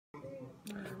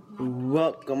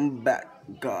Welcome back,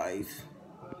 guys.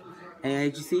 And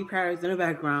as you see Paris in the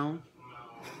background,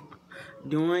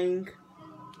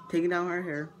 taking down her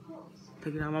hair,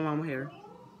 taking down my mama's hair.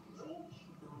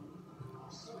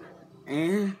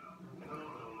 And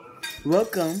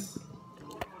welcome.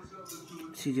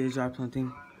 She just dropped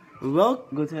something. Go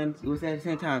say it at the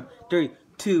same time. 3,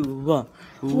 2, 1.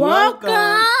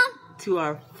 Welcome to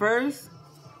our first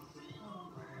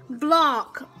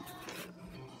vlog.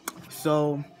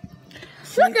 So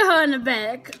look at her in the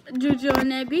back, Juju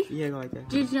and Nebby. Yeah, go like that.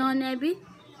 Juju and Nebby.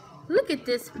 Look at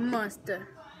this monster.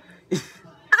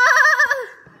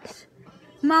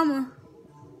 Mama.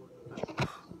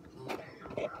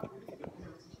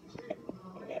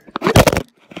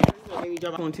 Maybe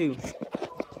drop on too.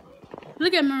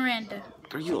 Look at Miranda.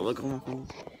 Are you look on my phone?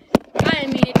 I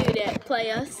didn't mean to do that.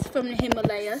 Play us from the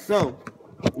Himalayas. So,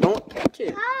 don't touch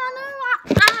it.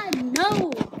 I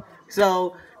know.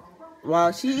 So,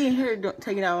 while she in here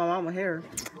taking out my mama's hair,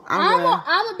 I'm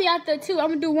gonna be out there too. I'm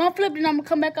gonna do one flip, and I'm gonna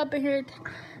come back up in here,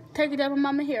 take it out my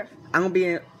mama's hair. I'm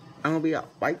gonna be out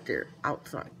right there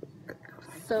outside.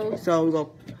 So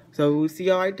we'll see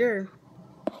y'all right there.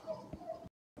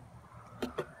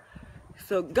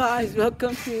 So guys,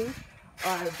 welcome to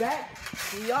our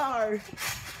backyard.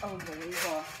 Oh my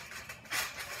God.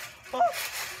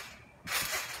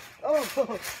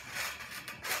 Oh.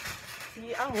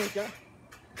 See, I want y'all.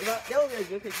 That would be a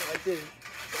good picture like this.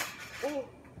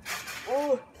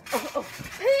 Oh.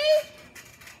 T?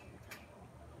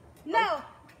 No.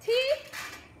 T?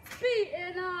 Speed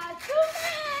and 2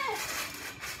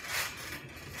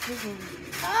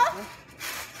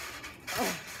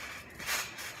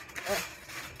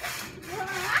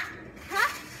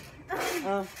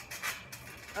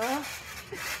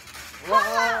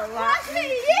 Watch me,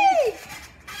 yee!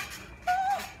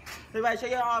 Everybody, show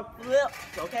y'all our flips,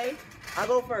 okay? I'll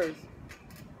go first.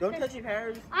 Don't touch your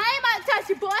Paris. I ain't about to touch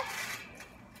you, boy.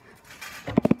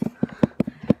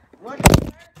 What?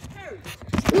 Paris.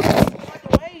 Walk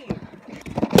away.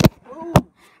 Ooh.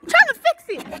 I'm trying to fix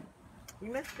it. You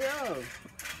messed it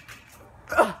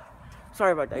up.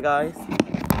 Sorry about that, guys.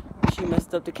 She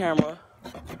messed up the camera.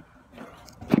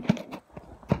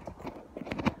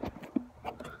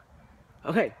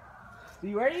 Okay. So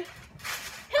you ready?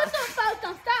 Here's some folks.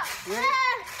 Don't stop. Ready?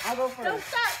 I'll go first. Don't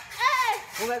stop.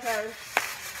 Go back, Paris.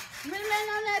 Run on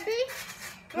that beat.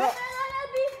 Run on that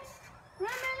beat. Run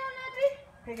on that beat.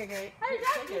 Okay. Hey,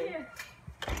 Daddy here.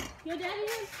 Your daddy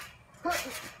here? Let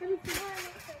me see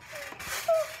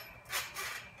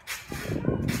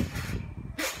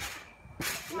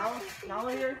Now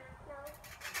here. No.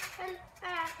 And I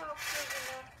hope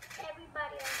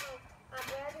everybody at home. My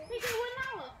brother. He get $1.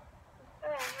 I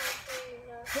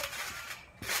hope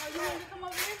Oh, you want to come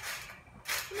over here?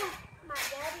 No, my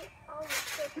daddy only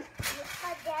said me.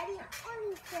 My daddy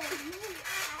said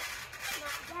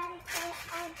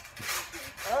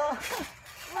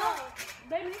Oh,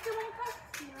 baby, you still want to come?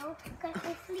 no, because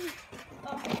they sleep.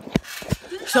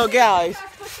 Oh. So guys,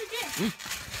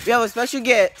 we have a special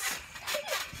guest.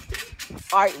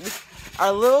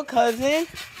 Our little cousin,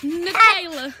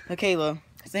 Nikayla.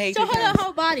 Say hey Show to her Paris. the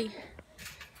whole body.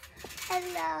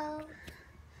 Hello.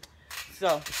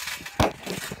 So,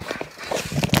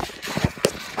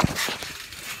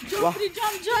 Jump.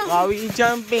 while we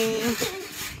jumping,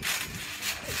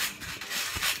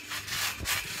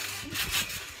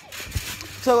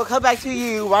 so we'll come back to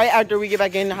you right after we get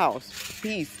back in the house.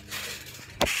 Peace.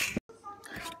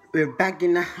 We're back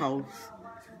in the house.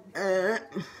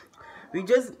 We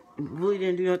just really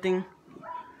didn't do nothing.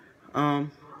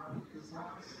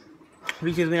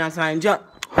 We just went outside and jumped.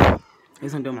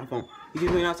 It's on my phone. We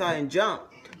just went outside and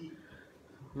jumped.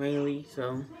 Mainly,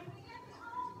 so.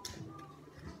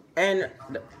 And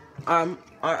our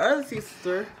other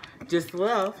sister just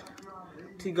left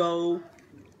to go.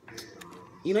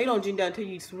 You know you don't drink that until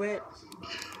you sweat.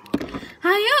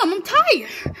 I'm tired.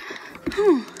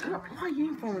 Why are you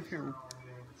in front of the camera?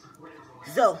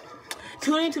 So,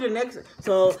 tune into the next.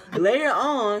 So later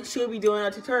on, she'll be doing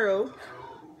a tutorial.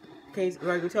 Okay, so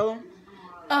I go tell them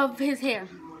Of his hair.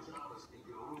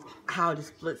 how to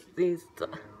split these.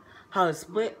 How to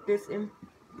split this in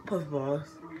puff balls.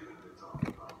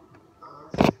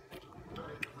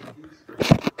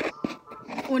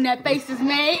 When that face is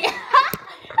made.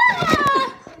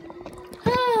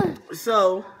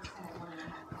 So,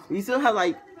 we still have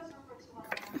like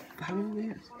how many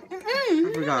minutes?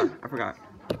 I forgot.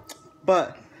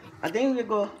 But I think we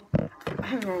go. I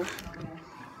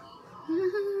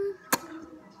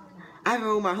haven't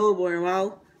rolled my whole board in a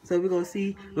while, so we're gonna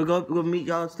see. We're gonna meet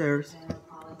y'all upstairs.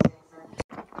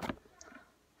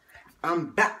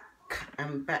 I'm back.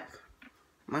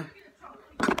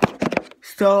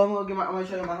 So I'm gonna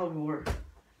show you my hoverboard.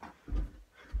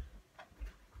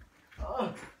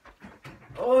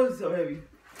 Oh, it's so heavy.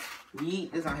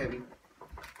 Yeet, it's not heavy.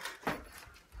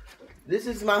 This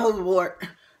is my hoverboard.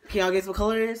 Can y'all guess what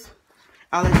color it is?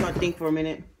 I'll let y'all think for a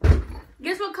minute.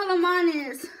 Guess what color mine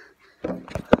is?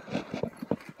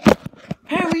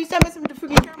 Harry, stop messing with the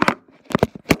freaking camera.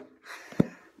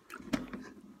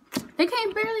 They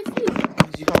can't barely see.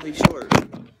 You're probably short.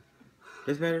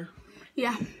 That's better?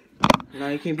 Yeah. No,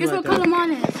 you can't be Guess like what color that.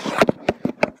 mine is?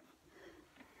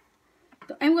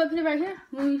 I'm gonna put it right here.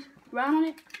 When we round on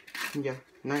it. Yeah,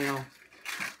 not now.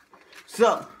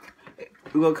 So,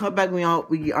 we're gonna come back when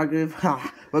we are good.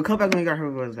 We'll come back when we got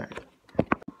hoverboards back.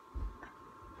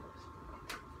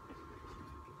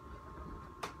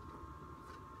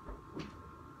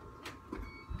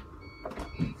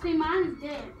 See, mine is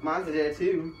dead. Mine's dead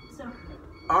too. So.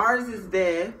 Ours is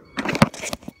dead.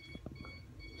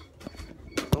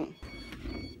 Oh.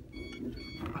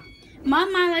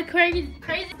 Mine like crazy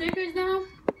stickers now.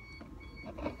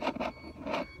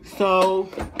 So,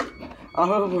 our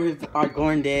hoverboards are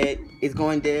going dead. It's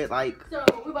going dead like. So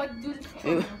we about to do this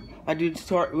tutorial. We gotta do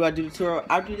the tutorial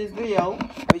after this video,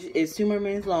 which is 2 more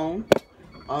minutes long.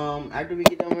 After we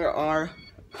get done with our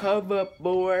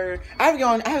hoverboard, I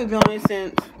haven't been on it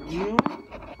since June.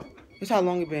 That's how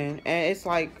long it's been, and it's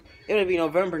like it'll be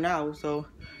November now, so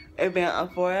it's been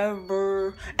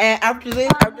forever. And after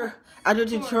this, after the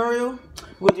tutorial,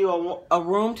 we'll do a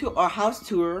room tour or house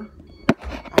tour.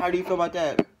 How do you feel about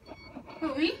that?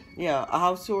 Who, me? Yeah, a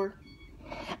house tour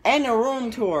and a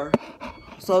room tour.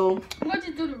 So I'm going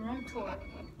to do the room tour.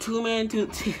 2 men to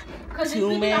Because if we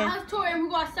do the house tour and we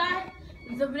go outside,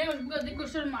 they're going to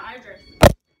show them my address.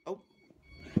 Oh,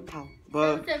 how?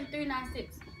 But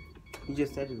 77396. you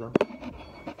just said it though.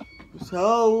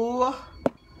 So,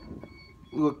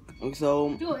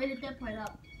 You'll edit that part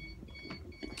out.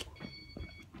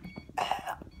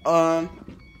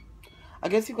 I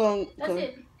guess we're going. That's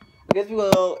it. I guess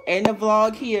we're gonna end the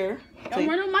vlog here. Don't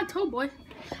run on my toe, boy.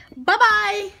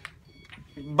 Bye-bye.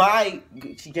 Bye,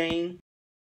 Gucci gang.